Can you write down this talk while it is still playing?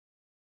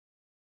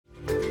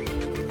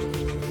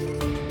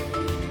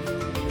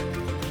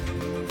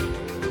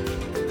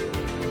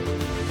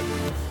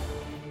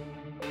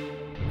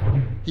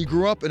He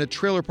grew up in a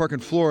trailer park in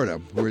Florida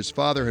where his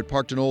father had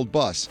parked an old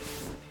bus.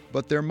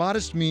 But their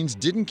modest means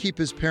didn't keep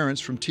his parents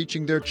from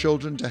teaching their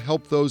children to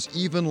help those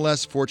even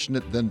less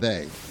fortunate than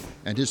they.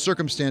 And his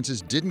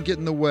circumstances didn't get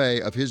in the way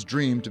of his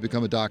dream to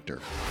become a doctor.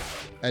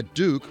 At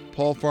Duke,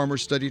 Paul Farmer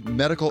studied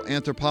medical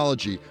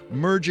anthropology,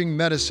 merging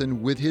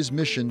medicine with his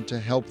mission to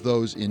help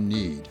those in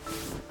need.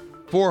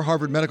 For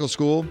Harvard Medical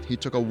School, he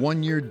took a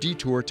one-year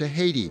detour to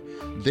Haiti.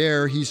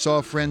 There, he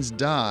saw friends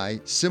die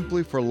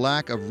simply for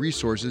lack of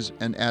resources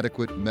and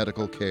adequate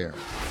medical care.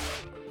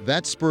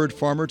 That spurred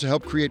Farmer to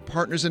help create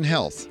Partners in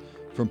Health.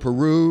 From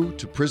Peru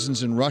to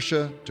prisons in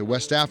Russia to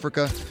West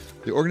Africa,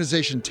 the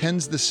organization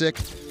tends the sick,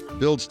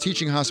 builds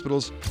teaching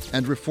hospitals,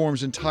 and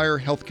reforms entire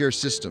healthcare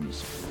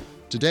systems.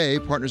 Today,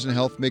 Partners in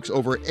Health makes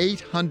over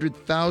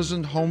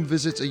 800,000 home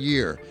visits a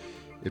year.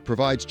 It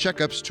provides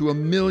checkups to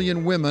 1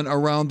 million women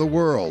around the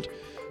world.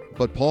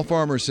 But Paul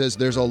Farmer says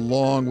there's a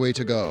long way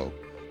to go.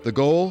 The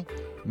goal?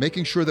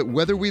 Making sure that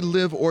whether we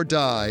live or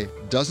die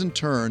doesn't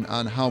turn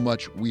on how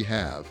much we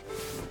have.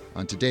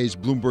 On today's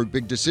Bloomberg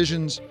Big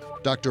Decisions,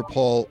 Dr.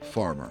 Paul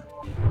Farmer.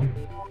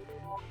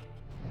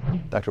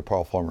 Dr.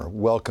 Paul Farmer,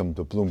 welcome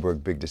to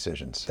Bloomberg Big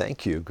Decisions.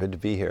 Thank you. Good to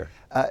be here.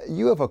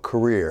 You have a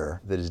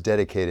career that is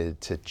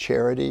dedicated to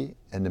charity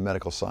and to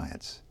medical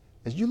science.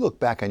 As you look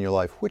back on your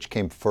life, which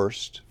came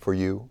first for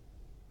you?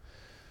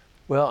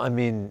 Well, I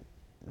mean,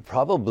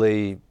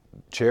 probably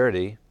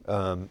charity.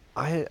 I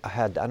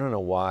don't know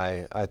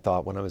why I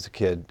thought when I was a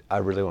kid, I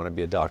really want to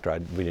be a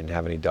doctor. We didn't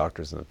have any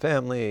doctors in the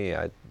family.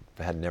 I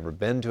had never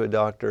been to a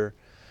doctor,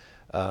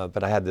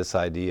 but I had this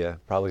idea,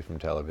 probably from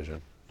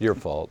television. Your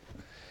fault.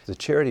 The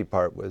charity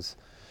part was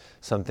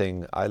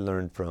something I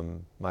learned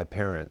from my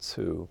parents,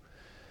 who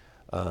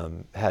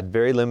had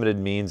very limited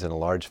means and a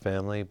large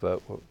family,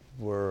 but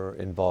were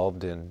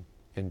involved in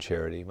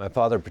charity. My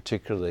father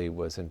particularly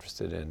was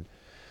interested in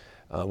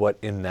what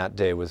in that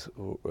day was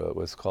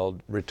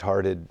called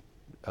retarded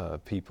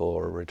people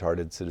or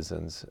retarded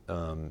citizens,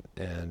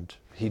 and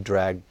he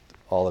dragged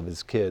all of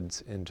his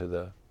kids into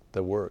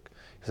the work.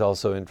 He's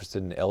also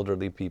interested in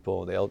elderly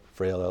people,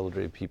 frail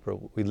elderly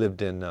people. We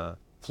lived in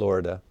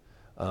Florida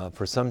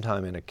for some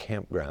time in a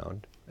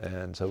campground,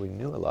 and so we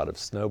knew a lot of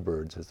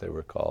snowbirds, as they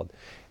were called.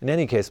 In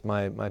any case,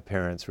 my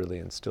parents really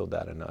instilled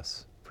that in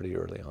us pretty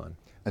early on.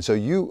 And so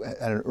you,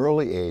 at an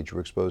early age,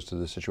 were exposed to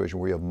the situation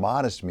where you have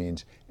modest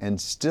means, and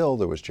still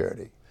there was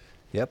charity.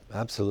 Yep,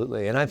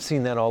 absolutely. And I've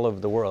seen that all over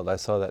the world. I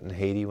saw that in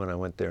Haiti when I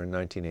went there in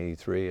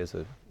 1983 as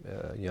a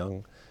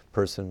young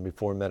person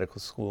before medical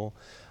school.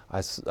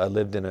 I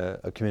lived in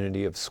a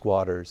community of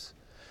squatters.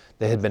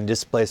 They had been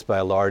displaced by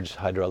a large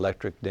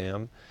hydroelectric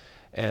dam,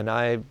 and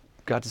I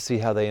got to see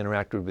how they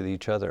interacted with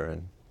each other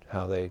and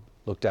how they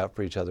looked out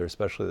for each other,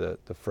 especially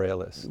the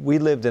frailest. We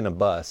lived in a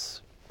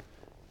bus,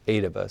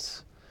 8 of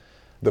us.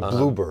 The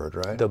Bluebird,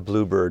 right? The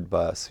Bluebird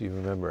bus, you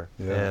remember.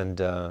 Yeah.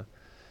 And,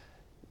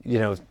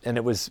 and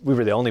we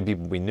were the only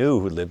people we knew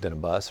who lived in a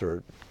bus,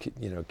 or,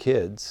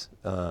 kids.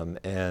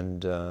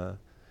 And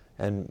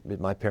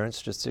my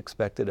parents just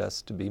expected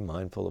us to be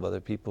mindful of other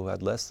people who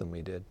had less than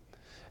we did.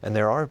 And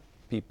there are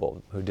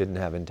people who didn't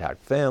have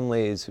intact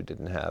families,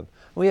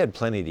 we had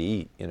plenty to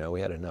eat,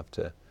 we had enough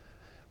to,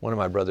 one of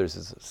my brothers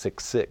is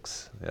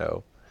 6'6",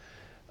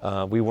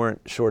 we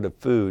weren't short of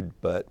food,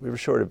 but we were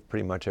short of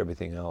pretty much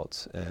everything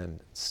else, and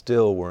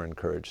still were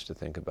encouraged to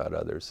think about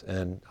others.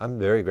 And I'm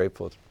very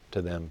grateful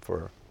to them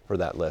for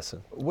that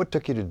lesson. What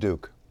took you to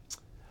Duke?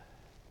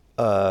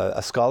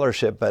 A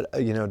scholarship, but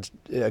again,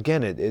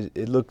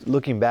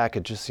 looking back,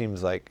 it just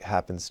seems like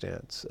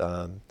happenstance.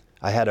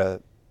 I had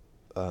a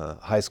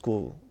high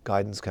school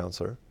guidance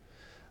counselor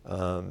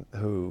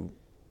who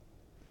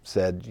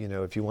said,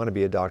 if you want to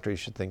be a doctor, you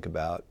should think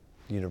about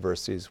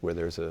universities where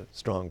there's a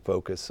strong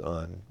focus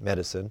on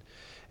medicine.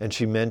 And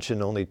she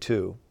mentioned only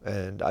 2,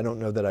 and I don't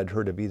know that I'd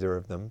heard of either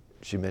of them.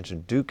 She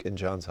mentioned Duke and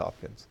Johns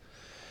Hopkins.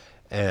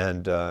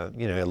 And, I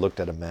looked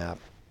at a map.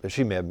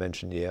 She may have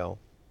mentioned Yale.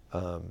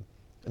 None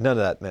of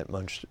that meant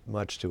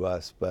much to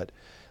us, but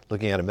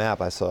looking at a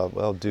map, I saw,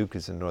 well, Duke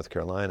is in North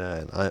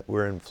Carolina, and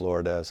we're in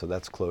Florida, so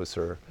that's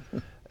closer.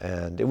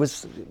 And it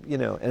was,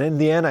 and in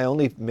the end, I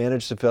only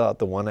managed to fill out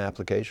the one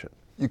application.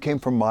 You came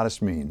from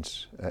modest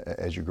means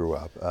as you grew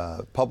up.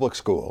 Public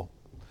school,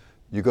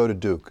 you go to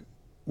Duke.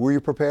 Were you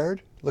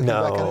prepared?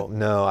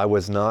 No, I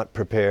was not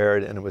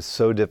prepared, and it was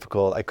so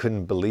difficult. I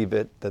couldn't believe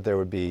it that there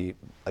would be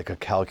like a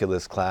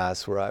calculus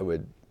class where I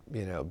would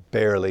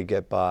barely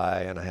get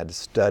by, and I had to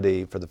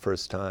study for the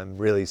first time,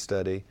 really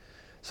study.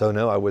 So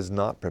no, I was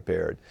not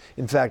prepared.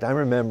 In fact, I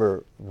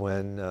remember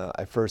when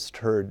I first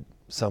heard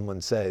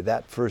someone say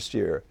that first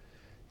year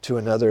to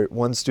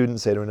one student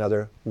say to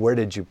another, "Where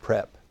did you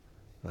prep?"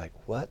 Like,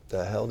 what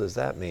the hell does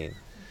that mean?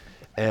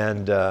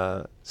 And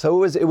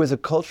so it was a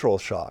cultural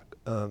shock,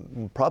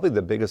 probably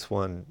the biggest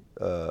one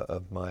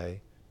of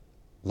my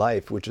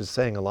life, which is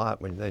saying a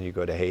lot when then you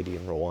go to Haiti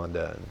and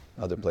Rwanda and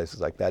other places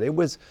like that.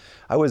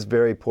 I was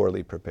very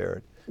poorly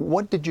prepared.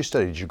 What did you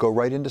study? Did you go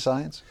right into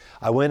science?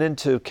 I went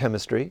into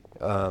chemistry,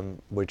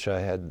 which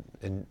I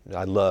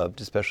loved,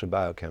 especially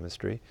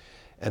biochemistry.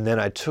 And then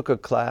I took a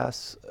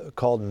class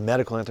called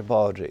medical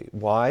anthropology.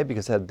 Why?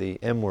 Because it had the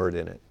M word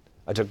in it.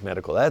 I took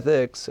medical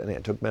ethics, and I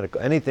took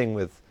anything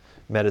with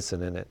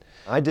medicine in it.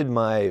 I did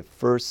my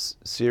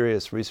first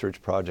serious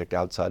research project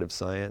outside of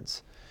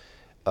science.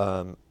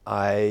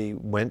 I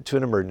went to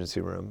an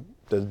emergency room,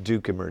 the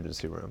Duke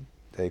emergency room.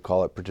 They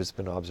call it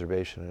participant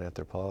observation in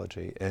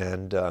anthropology.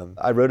 And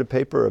I wrote a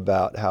paper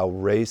about how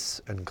race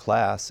and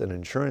class and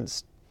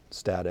insurance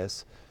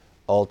status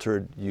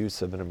altered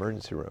use of an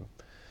emergency room.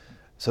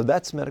 So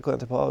that's medical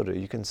anthropology.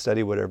 You can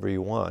study whatever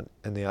you want.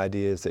 And the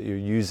idea is that you're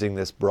using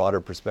this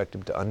broader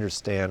perspective to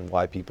understand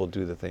why people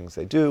do the things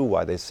they do,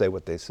 why they say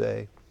what they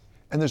say.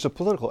 And there's a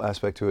political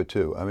aspect to it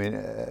too. I mean,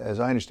 as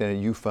I understand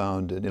it, you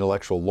found an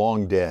intellectual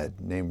long dead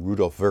named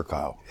Rudolf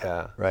Virchow,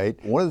 Yeah. right?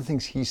 One of the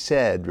things he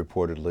said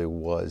reportedly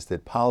was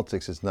that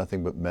politics is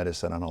nothing but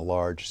medicine on a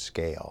large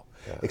scale.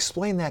 Yeah.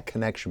 Explain that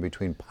connection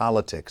between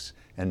politics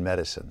and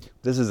medicine.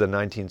 This is a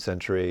 19th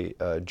century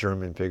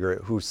German figure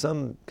who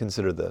some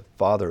consider the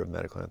father of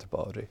medical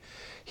anthropology.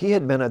 He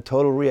had been a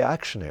total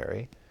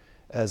reactionary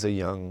as a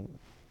young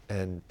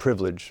and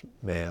privileged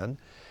man,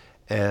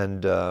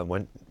 and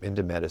went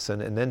into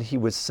medicine. And then he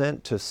was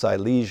sent to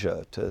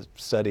Silesia to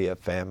study a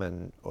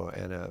famine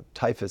and a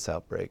typhus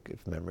outbreak,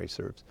 if memory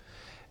serves.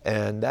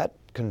 And that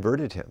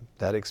converted him.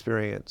 That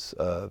experience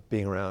of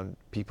being around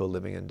people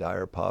living in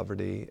dire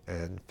poverty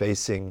and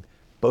facing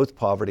both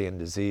poverty and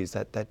disease,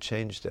 that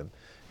changed him.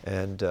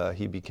 And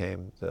he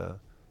became the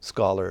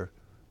scholar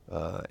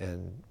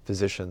and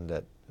physician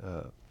that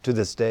to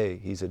this day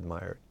he's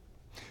admired.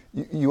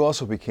 You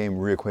also became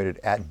reacquainted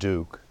at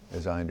Duke,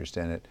 as I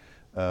understand it,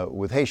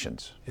 with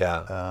Haitians.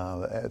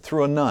 Yeah.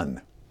 Through a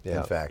nun, Yeah.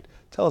 in fact.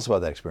 Tell us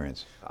about that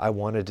experience. I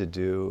wanted to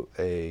do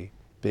a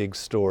big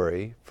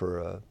story for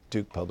a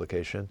Duke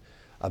publication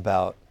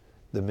about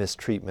the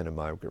mistreatment of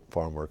migrant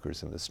farm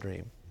workers in the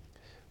stream,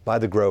 by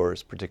the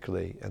growers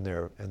particularly, and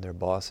their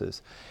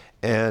bosses.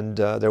 And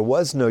there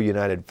was no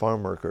United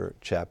Farm Worker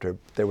chapter.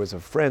 There was a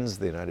Friends of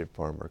the United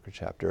Farm Worker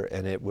chapter,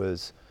 and it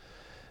was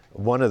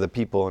one of the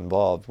people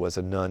involved was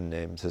a nun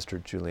named Sister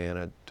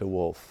Juliana de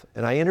Wolf.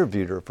 And I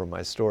interviewed her for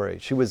my story.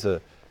 She was a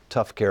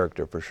tough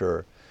character for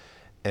sure.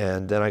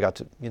 And then I got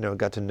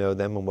to know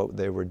them and what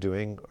they were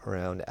doing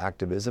around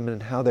activism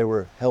and how they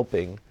were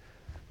helping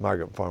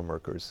migrant farm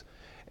workers.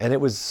 And it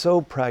was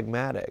so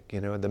pragmatic,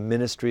 the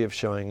ministry of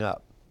showing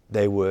up.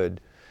 They would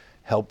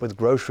help with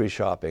grocery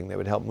shopping. They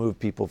would help move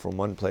people from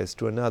one place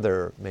to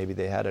another. Maybe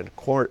they had a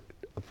court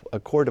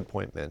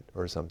appointment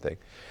or something.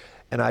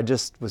 And I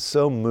just was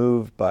so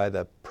moved by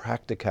the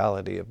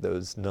practicality of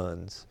those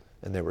nuns,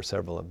 and there were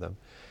several of them,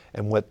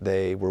 and what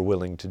they were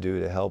willing to do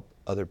to help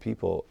other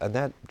people. And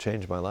that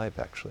changed my life,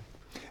 actually.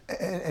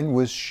 And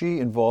was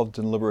she involved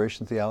in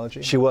liberation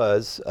theology? She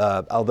was,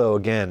 although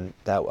again,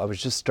 I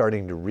was just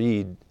starting to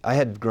read. I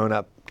had grown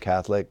up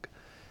Catholic,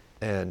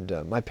 and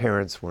my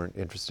parents weren't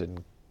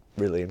interested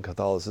really in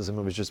Catholicism.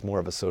 It was just more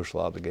of a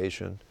social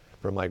obligation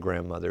for my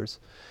grandmothers.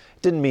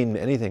 It didn't mean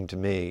anything to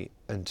me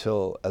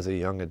until, as a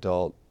young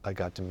adult, I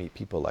got to meet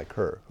people like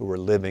her who were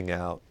living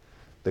out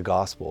the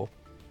gospel,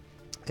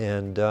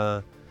 and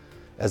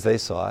as they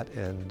saw it,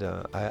 and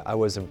I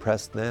was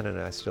impressed then, and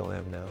I still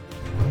am now.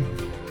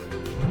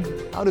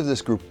 How did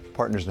this group,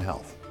 Partners in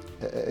Health,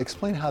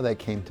 explain how that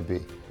came to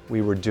be?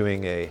 We were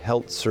doing a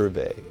health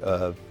survey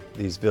of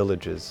these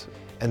villages,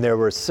 and there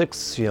were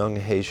 6 young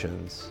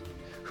Haitians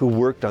who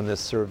worked on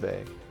this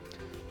survey.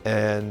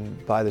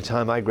 And by the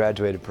time I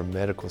graduated from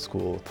medical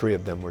school, 3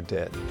 of them were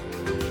dead.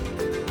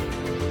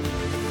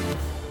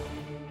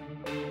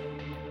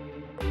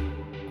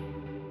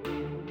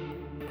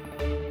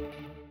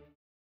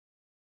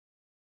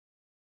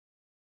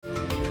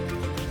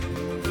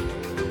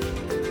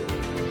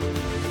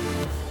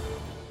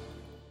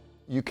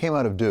 You came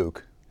out of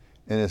Duke.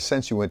 In a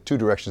sense, you went 2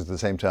 directions at the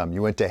same time.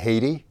 You went to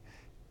Haiti,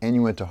 and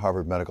you went to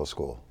Harvard Medical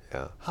School.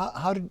 Yeah.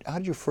 How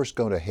did you first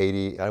go to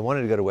Haiti? I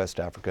wanted to go to West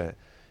Africa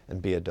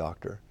and be a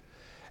doctor.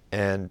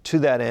 And to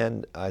that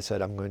end, I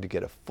said, I'm going to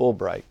get a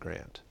Fulbright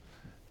grant.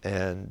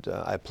 And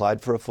I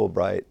applied for a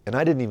Fulbright, and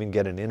I didn't even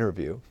get an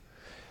interview.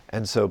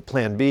 And so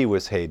Plan B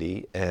was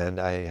Haiti, and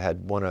I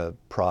had won a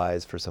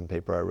prize for some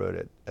paper I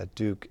wrote at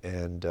Duke,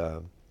 and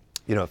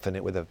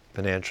with a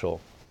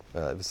financial,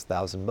 it was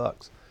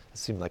 $1,000. It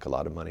seemed like a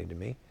lot of money to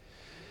me.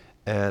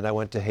 And I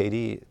went to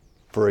Haiti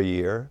for a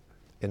year.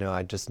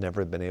 I'd just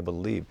never been able to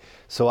leave.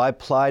 So I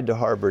applied to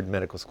Harvard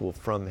Medical School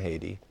from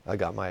Haiti. I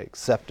got my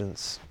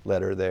acceptance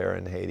letter there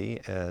in Haiti,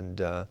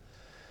 and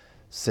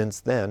since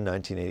then,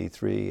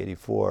 1983,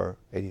 84,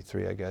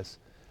 83, I guess,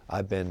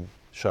 I've been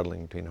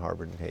shuttling between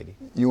Harvard and Haiti.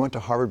 You went to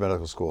Harvard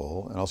Medical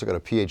School and also got a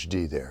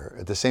PhD there.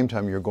 At the same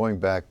time, you're going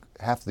back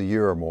half the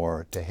year or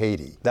more to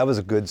Haiti. That was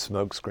a good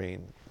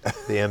smokescreen,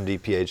 the MD,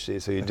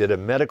 PhD. So you did a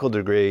medical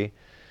degree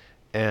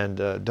and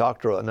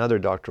another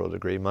doctoral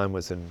degree. Mine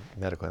was in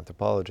medical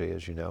anthropology,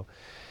 as you know.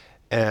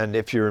 And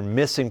if you're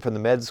missing from the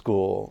med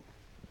school,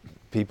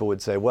 people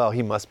would say, well,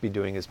 he must be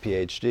doing his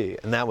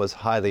PhD. And that was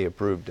highly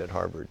approved at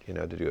Harvard,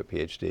 to do a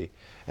PhD.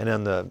 And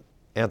on the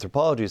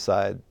anthropology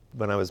side,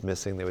 When I was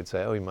missing, they would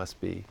say, oh, he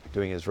must be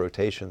doing his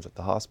rotations at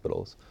the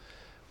hospitals,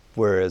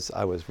 whereas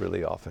I was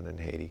really often in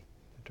Haiti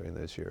during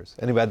those years.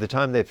 Anyway, by the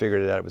time they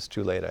figured it out, it was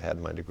too late. I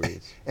had my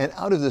degrees. And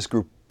out of this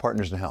group,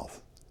 Partners in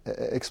Health,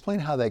 explain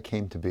how that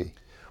came to be.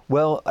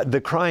 Well,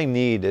 the crying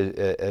need,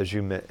 as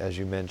you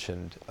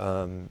mentioned,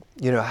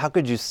 how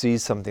could you see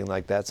something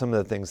like that? Some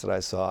of the things that I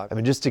saw. I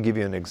mean, just to give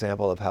you an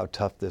example of how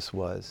tough this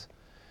was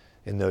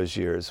in those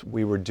years,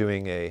 we were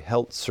doing a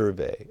health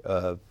survey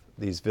of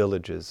these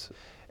villages,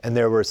 and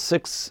there were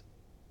six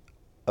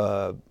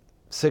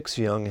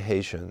young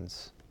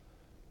Haitians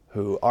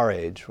who, our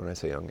age, when I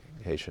say young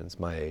Haitians,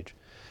 my age,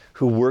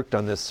 who worked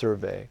on this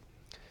survey.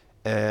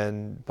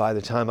 And by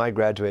the time I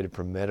graduated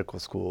from medical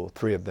school,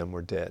 3 of them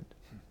were dead.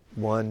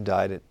 One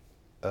died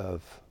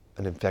of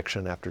an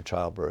infection after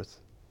childbirth,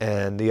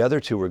 and the other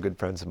 2 were good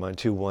friends of mine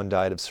too. One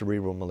died of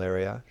cerebral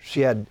malaria.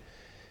 She had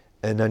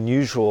an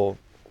unusual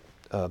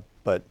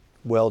but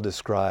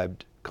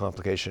well-described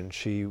complication.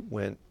 She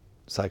went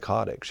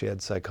psychotic. She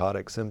had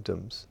psychotic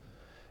symptoms.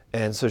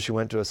 And so she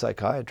went to a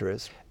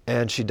psychiatrist,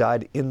 and she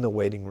died in the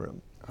waiting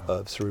room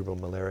of cerebral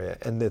malaria.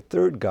 And the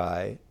third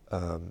guy,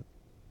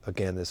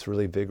 again, this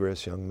really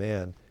vigorous young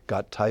man,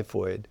 got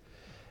typhoid,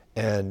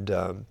 and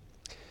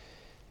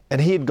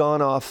he had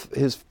gone off,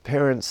 his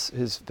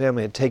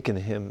family had taken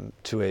him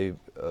to a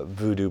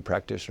voodoo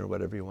practitioner,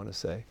 whatever you want to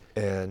say.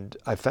 And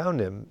I found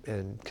him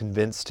and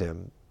convinced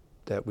him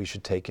that we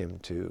should take him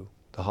to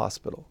the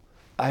hospital.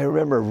 I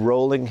remember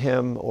rolling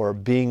him or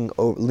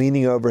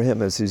leaning over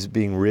him as he's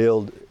being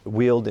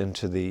wheeled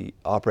into the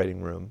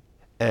operating room.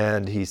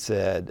 And he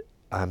said,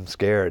 I'm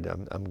scared,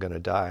 I'm gonna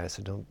die. I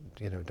said,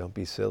 don't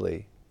be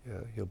silly,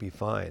 you'll be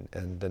fine.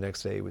 And the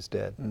next day he was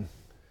dead. Mm.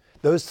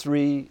 Those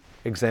 3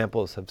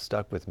 examples have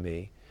stuck with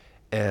me,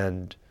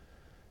 and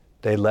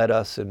they led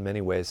us in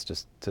many ways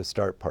to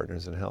start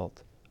Partners in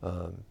Health.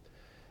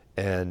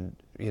 And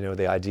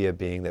the idea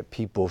being that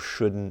people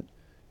shouldn't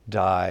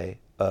die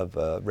of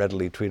a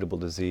readily treatable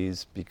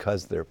disease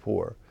because they're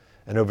poor.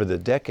 And over the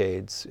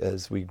decades,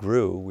 as we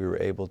grew, we were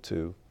able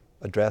to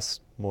address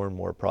more and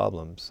more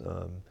problems.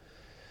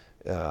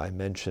 I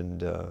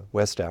mentioned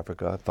West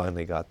Africa, I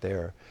finally got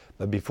there.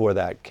 But before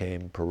that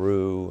came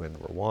Peru and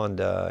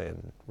Rwanda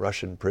and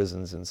Russian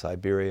prisons in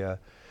Siberia.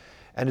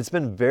 And it's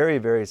been very,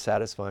 very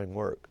satisfying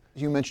work.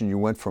 You mentioned you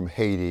went from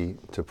Haiti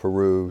to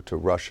Peru to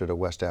Russia to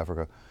West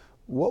Africa.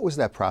 What was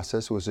that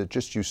process? Was it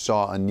just you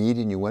saw a need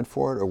and you went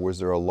for it, or was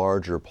there a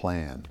larger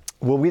plan?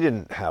 Well, we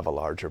didn't have a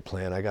larger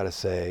plan, I gotta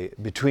say.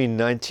 Between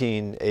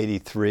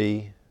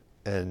 1983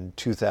 and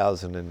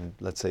 2000, and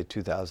let's say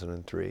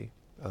 2003,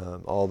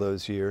 all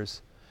those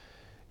years,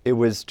 it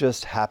was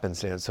just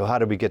happenstance. So how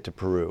did we get to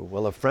Peru?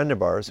 Well, a friend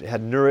of ours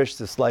had nourished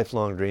this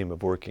lifelong dream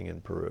of working in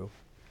Peru,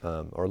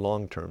 or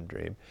long-term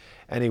dream.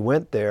 And he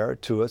went there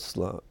to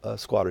a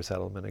squatter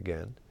settlement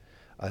again,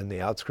 in the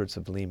outskirts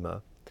of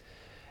Lima.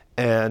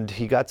 And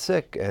he got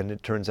sick, and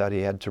it turns out he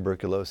had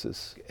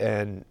tuberculosis.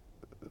 And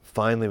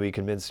finally we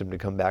convinced him to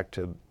come back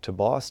to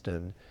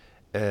Boston,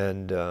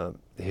 and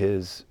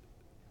his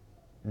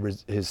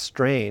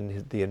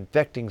strain, the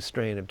infecting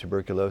strain of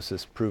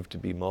tuberculosis, proved to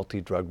be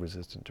multi-drug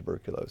resistant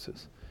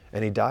tuberculosis,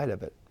 and he died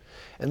of it.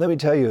 And let me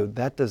tell you,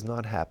 that does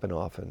not happen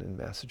often in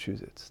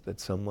Massachusetts, that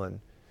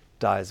someone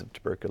dies of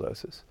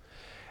tuberculosis.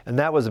 And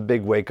that was a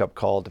big wake-up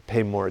call to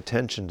pay more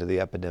attention to the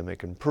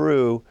epidemic in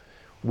Peru,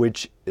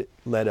 which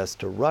led us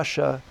to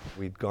Russia.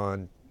 We're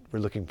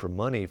looking for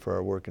money for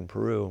our work in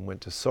Peru, and went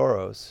to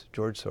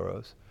George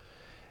Soros,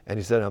 and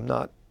he said, I'm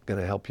not going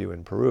to help you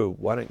in Peru.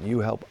 Why don't you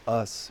help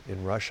us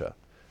in Russia?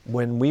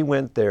 When we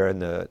went there in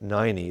the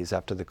 90s,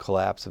 after the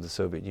collapse of the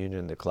Soviet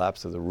Union, the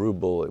collapse of the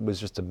ruble, it was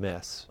just a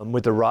mess.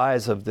 With the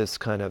rise of this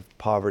kind of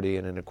poverty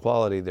and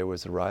inequality, there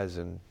was a rise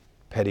in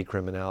petty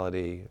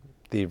criminality,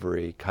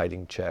 thievery,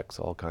 kiting checks,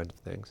 all kinds of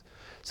things.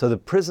 So the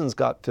prisons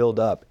got filled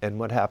up, and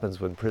what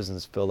happens when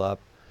prisons fill up?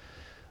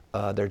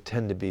 There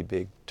tend to be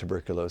big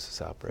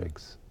tuberculosis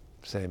outbreaks,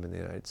 same in the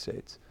United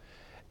States.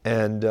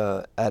 And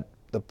at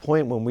the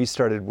point when we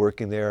started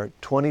working there,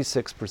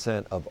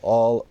 26% of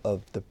all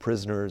of the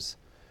prisoners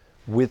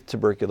with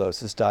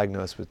tuberculosis,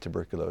 diagnosed with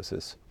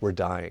tuberculosis, were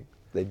dying.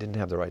 They didn't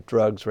have the right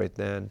drugs right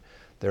then.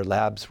 Their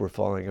labs were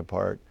falling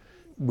apart.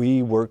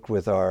 We worked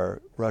with our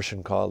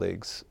Russian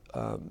colleagues,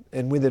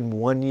 and within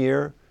 1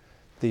 year,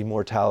 the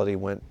mortality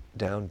went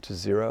down to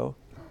 0,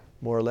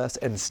 more or less,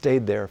 and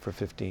stayed there for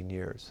 15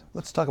 years.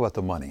 Let's talk about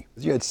the money.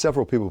 You had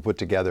several people put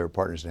together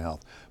Partners in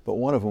Health, but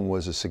one of them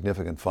was a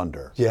significant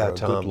funder for a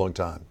good long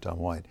time, Tom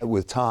White.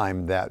 With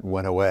time, that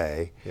went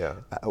away. Yeah.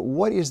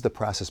 What is the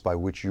process by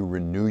which you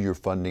renew your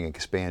funding,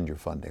 expand your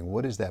funding?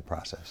 What is that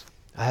process?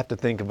 I have to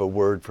think of a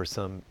word for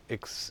some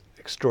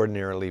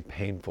extraordinarily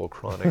painful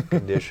chronic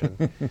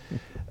condition.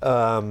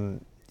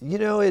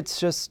 It's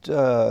just,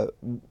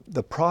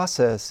 the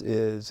process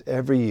is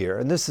every year,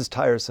 and this is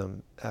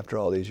tiresome after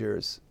all these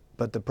years,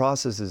 but the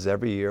process is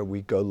every year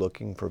we go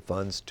looking for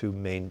funds to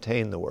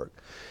maintain the work.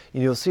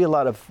 You'll see a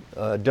lot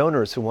of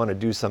donors who want to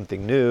do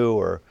something new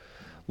or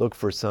look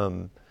for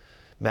some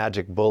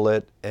magic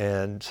bullet,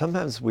 and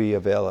sometimes we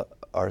avail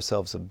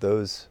ourselves of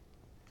those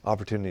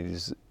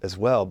opportunities as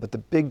well. But the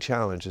big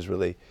challenge is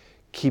really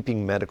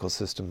keeping medical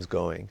systems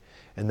going.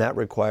 And that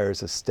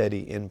requires a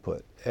steady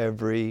input.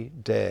 Every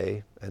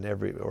day and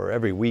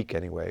every week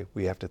anyway,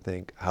 we have to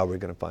think how we're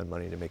going to find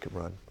money to make it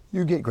run.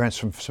 You get grants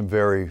from some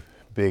very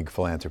big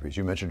philanthropies.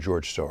 You mentioned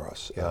George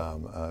Soros,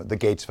 the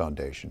Gates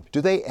Foundation.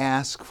 Do they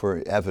ask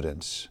for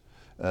evidence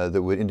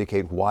that would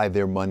indicate why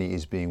their money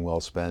is being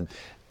well spent?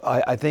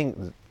 I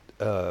think,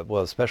 well,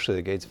 especially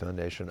the Gates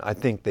Foundation, I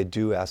think they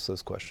do ask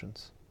those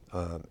questions.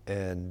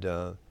 And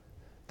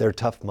they're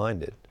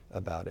tough-minded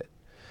about it.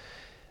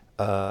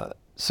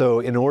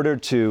 So in order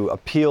to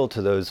appeal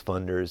to those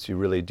funders, you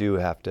really do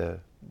have to,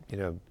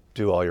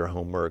 do all your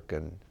homework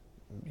and,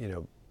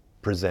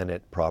 present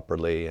it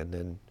properly and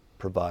then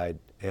provide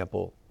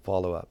ample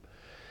follow-up.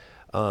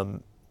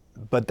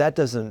 But that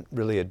doesn't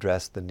really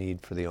address the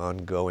need for the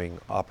ongoing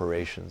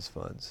operations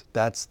funds.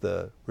 That's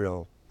the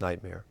real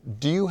nightmare.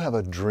 Do you have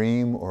a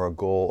dream or a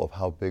goal of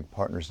how big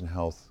Partners in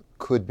Health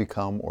could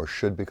become or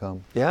should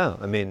become? Yeah,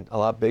 a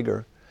lot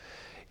bigger.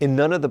 In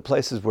none of the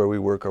places where we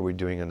work are we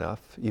doing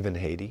enough, even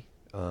Haiti.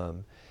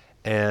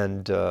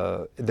 And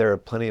there are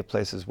plenty of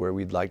places where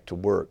we'd like to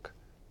work,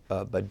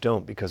 but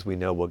don't, because we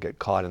know we'll get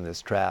caught in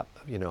this trap,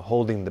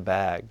 holding the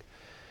bag.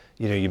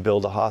 You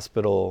build a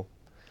hospital,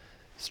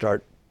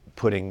 start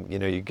putting,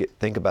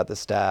 think about the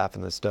staff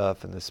and the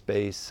stuff and the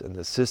space and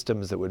the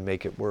systems that would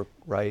make it work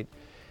right,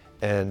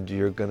 and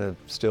you're going to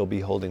still be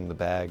holding the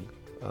bag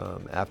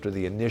after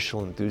the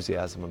initial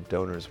enthusiasm of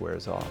donors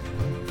wears off.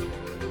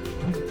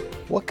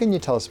 What can you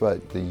tell us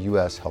about the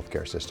U.S.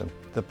 healthcare system?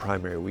 The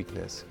primary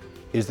weakness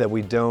is that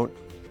we don't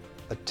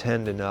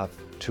attend enough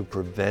to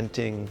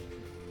preventing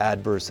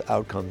adverse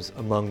outcomes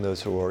among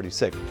those who are already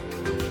sick.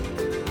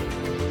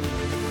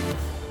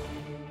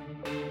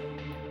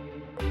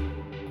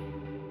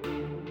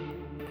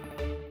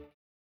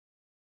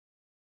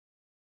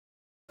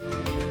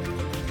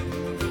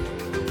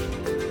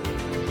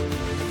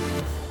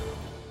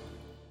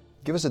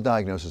 Give us a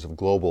diagnosis of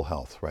global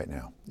health right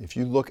now. If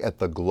you look at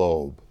the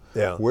globe,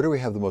 where do we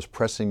have the most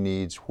pressing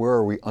needs? Where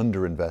are we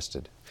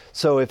underinvested?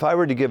 So if I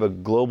were to give a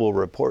global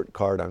report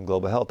card on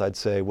global health, I'd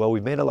say, well,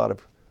 we've made a lot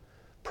of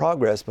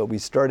progress, but we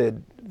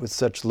started with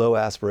such low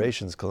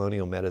aspirations,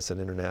 colonial medicine,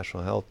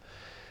 international health,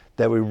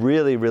 that we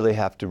really, really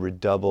have to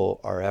redouble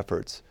our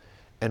efforts.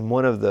 And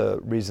one of the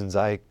reasons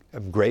I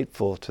am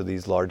grateful to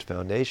these large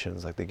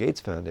foundations, like the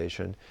Gates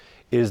Foundation,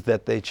 is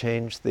that they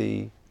changed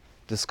the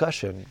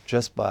discussion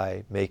just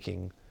by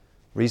making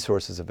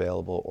resources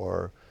available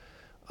or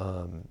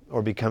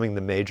becoming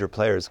the major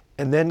players.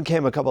 And then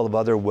came a couple of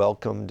other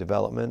welcome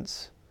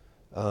developments.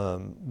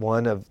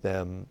 One of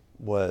them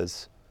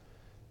was,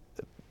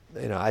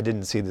 I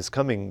didn't see this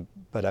coming,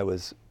 but I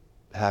was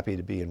happy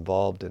to be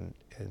involved in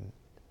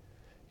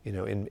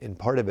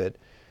part of it.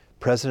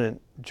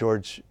 President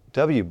George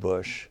W.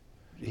 Bush,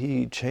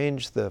 he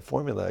changed the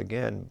formula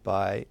again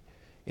by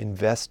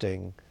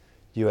investing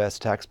U.S.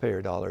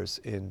 taxpayer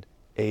dollars in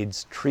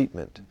AIDS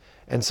treatment.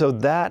 And so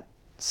that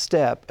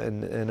step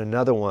and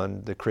another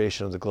one, the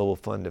creation of the Global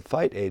Fund to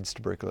fight AIDS,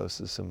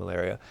 tuberculosis, and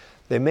malaria,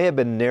 they may have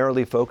been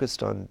narrowly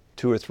focused on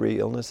 2 or 3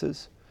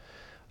 illnesses,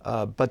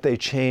 but they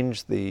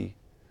changed the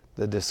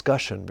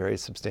discussion very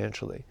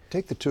substantially.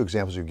 Take the 2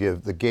 examples you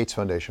give, the Gates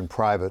Foundation,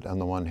 private on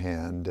the one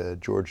hand,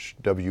 George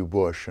W.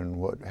 Bush and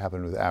what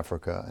happened with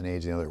Africa and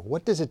AIDS on the other.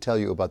 What does it tell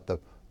you about the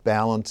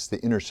balance,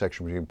 the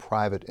intersection between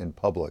private and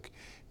public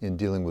in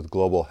dealing with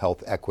global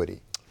health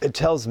equity? It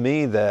tells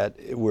me that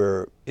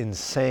we're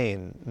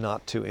insane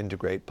not to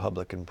integrate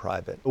public and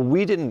private.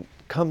 We didn't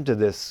come to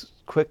this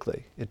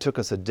quickly. It took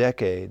us a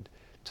decade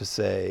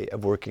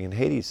of working in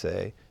Haiti,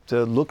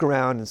 to look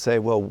around and say,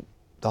 well,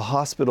 the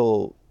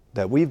hospital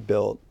that we've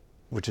built,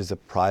 which is a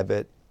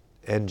private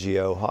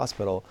NGO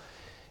hospital,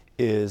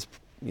 is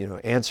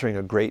answering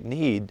a great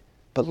need,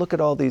 but look at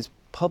all these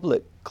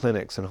public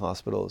clinics and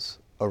hospitals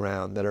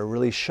around that are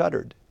really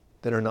shuttered,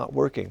 that are not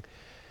working.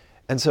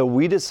 And so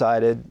we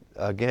decided,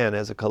 again,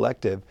 as a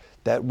collective,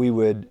 that we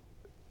would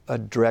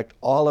direct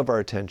all of our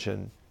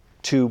attention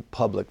to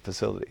public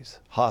facilities,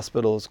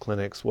 hospitals,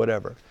 clinics,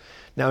 whatever.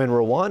 Now in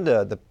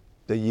Rwanda,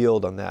 the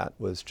yield on that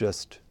was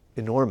just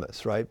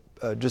enormous, right?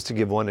 Just to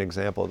give one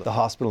example, the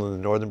hospital in the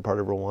northern part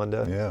of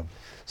Rwanda. Yeah.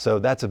 So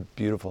that's a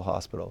beautiful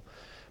hospital.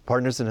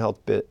 Partners in Health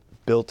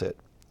built it.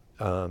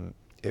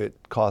 It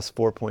cost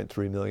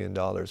 $4.3 million,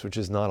 which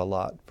is not a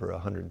lot for a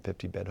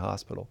 150-bed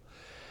hospital.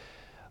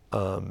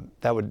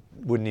 That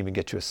wouldn't even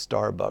get you a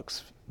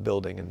Starbucks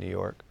building in New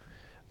York.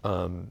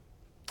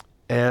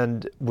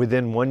 And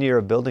within 1 year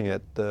of building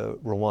it, the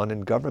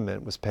Rwandan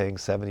government was paying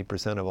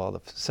 70% of all the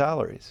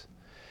salaries.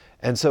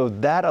 And so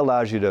that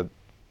allows you to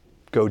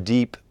go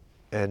deep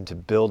and to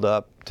build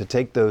up, to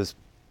take those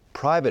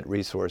private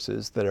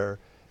resources that are,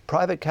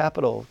 private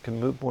capital can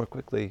move more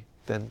quickly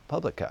than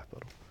public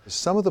capital.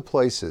 Some of the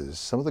places,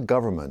 some of the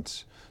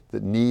governments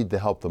that need the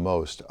help the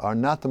most are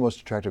not the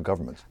most attractive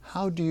governments.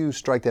 How do you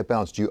strike that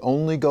balance? Do you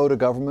only go to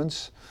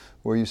governments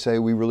where you say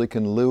we really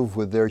can live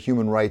with their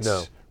human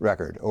rights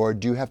record? Or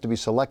do you have to be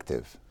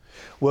selective?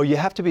 Well, you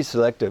have to be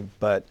selective,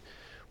 but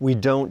we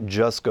don't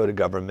just go to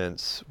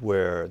governments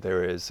where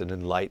there is an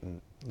enlightened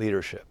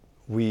leadership.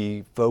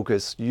 We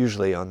focus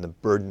usually on the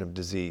burden of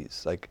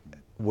disease, like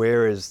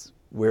where is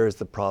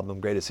the problem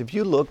greatest? If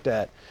you looked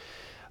at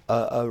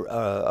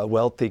a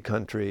wealthy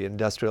country,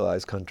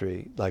 industrialized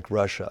country like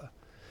Russia,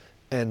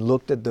 and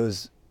looked at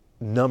those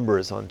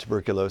numbers on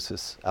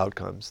tuberculosis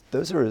outcomes,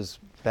 those are as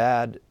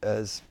bad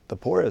as the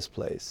poorest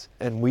place.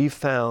 And we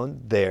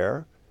found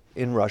there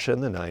in Russia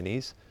in the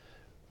 90s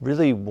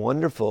really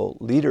wonderful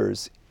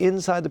leaders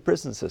inside the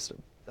prison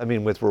system. I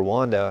mean, with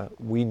Rwanda,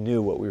 we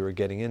knew what we were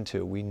getting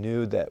into. We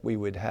knew that we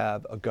would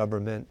have a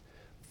government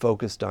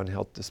focused on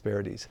health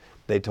disparities.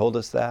 They told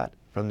us that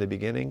from the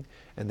beginning,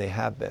 and they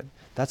have been.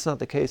 That's not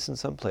the case in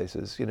some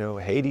places. You know,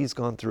 Haiti's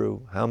gone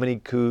through how many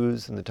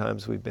coups in the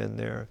times we've been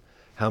there,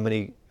 how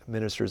many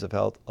ministers of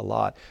health? A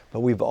lot. But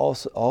we've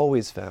also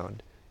always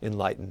found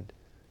enlightened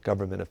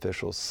government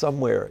officials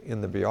somewhere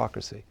in the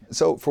bureaucracy.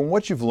 So from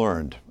what you've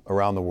learned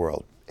around the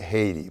world,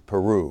 Haiti,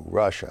 Peru,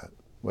 Russia,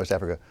 West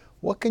Africa,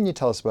 what can you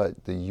tell us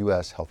about the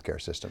U.S.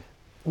 healthcare system?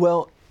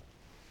 Well,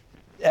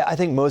 I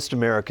think most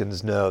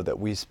Americans know that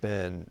we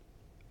spend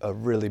a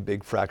really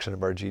big fraction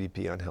of our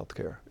GDP on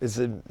healthcare. It's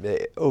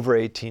over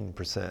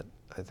 18%,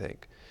 I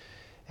think.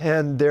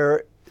 And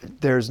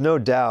there's no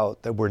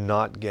doubt that we're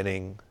not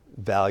getting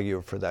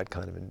value for that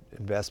kind of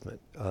investment.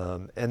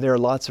 And there are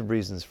lots of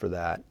reasons for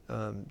that.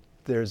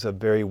 There's a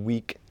very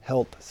weak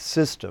health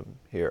system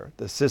here,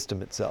 the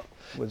system itself.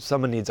 When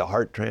someone needs a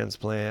heart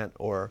transplant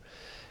or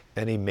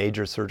any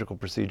major surgical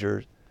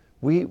procedure,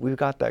 we've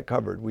got that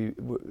covered.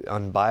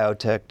 On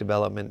biotech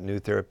development, new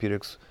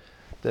therapeutics,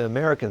 the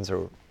Americans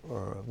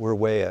we're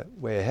way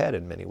ahead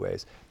in many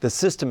ways. The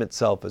system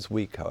itself is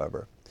weak,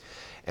 however.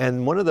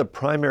 And one of the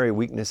primary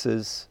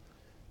weaknesses,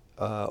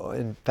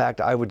 in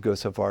fact, I would go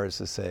so far as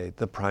to say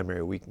the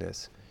primary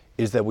weakness,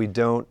 is that we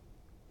don't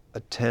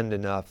attend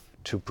enough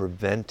to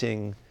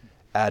preventing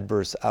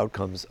adverse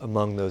outcomes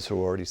among those who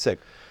are already sick.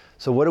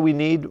 So what do we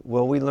need?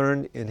 Well, we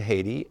learned in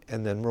Haiti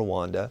and then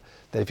Rwanda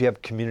that if you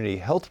have community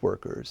health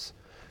workers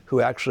who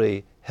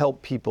actually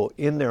help people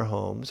in their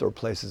homes or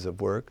places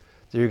of work,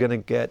 that you're going to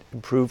get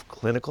improved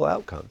clinical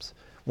outcomes.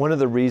 One of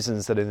the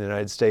reasons that in the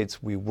United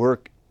States we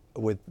work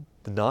with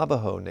the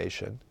Navajo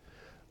Nation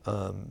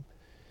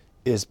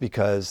is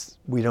because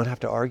we don't have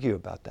to argue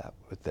about that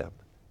with them.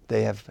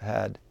 They have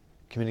had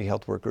community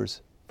health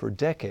workers for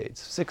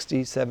decades,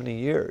 60, 70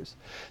 years.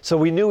 So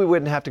we knew we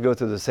wouldn't have to go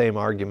through the same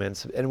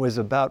arguments, and it was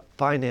about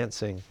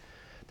financing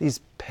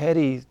these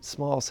petty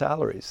small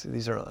salaries.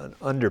 These are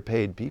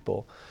underpaid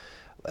people,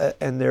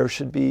 and there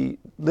should be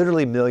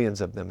literally millions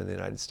of them in the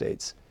United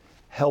States,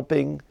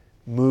 helping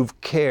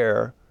move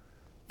care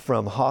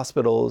from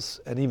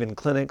hospitals and even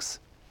clinics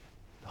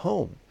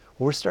home.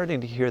 We're starting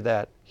to hear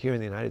that here in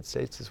the United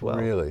States as well.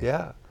 Really?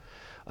 Yeah.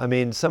 I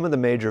mean, some of the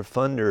major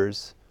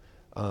funders,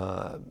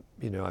 I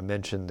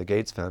mentioned the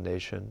Gates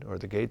Foundation or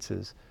the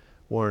Gateses,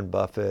 Warren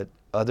Buffett,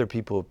 other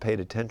people who have paid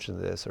attention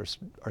to this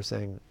are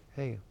saying,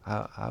 hey,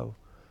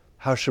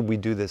 how should we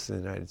do this in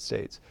the United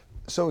States?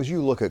 So as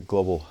you look at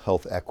global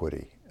health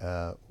equity,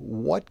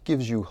 what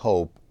gives you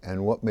hope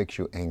and what makes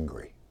you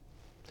angry?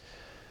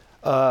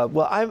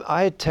 Well,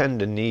 I tend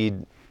to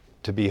need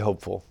to be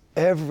hopeful.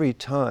 Every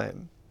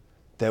time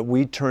that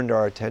we turned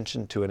our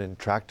attention to an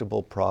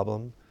intractable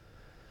problem,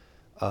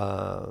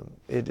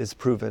 it is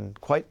proven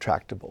quite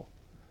tractable,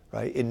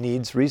 right? It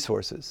needs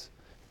resources.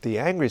 The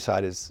angry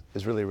side is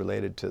really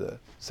related to the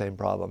same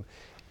problem.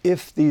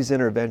 If these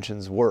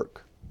interventions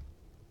work,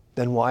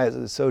 then why is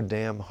it so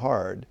damn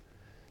hard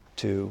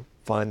to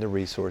find the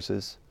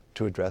resources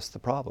to address the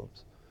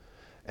problems?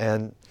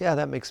 And yeah,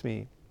 that makes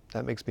me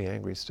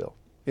angry still.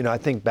 You know, I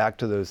think back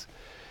to those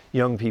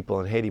young people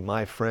in Haiti,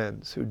 my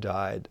friends who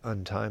died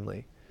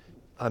untimely.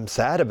 I'm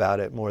sad about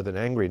it more than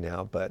angry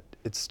now, but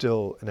it's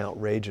still an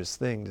outrageous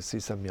thing to see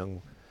some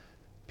young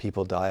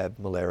people die of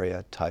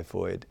malaria,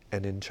 typhoid,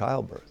 and in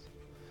childbirth.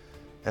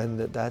 And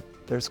that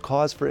there's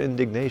cause for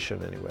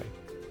indignation anyway.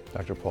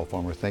 Dr. Paul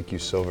Farmer, thank you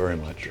so very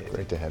much.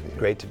 Great to have you here.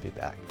 Great to be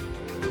back.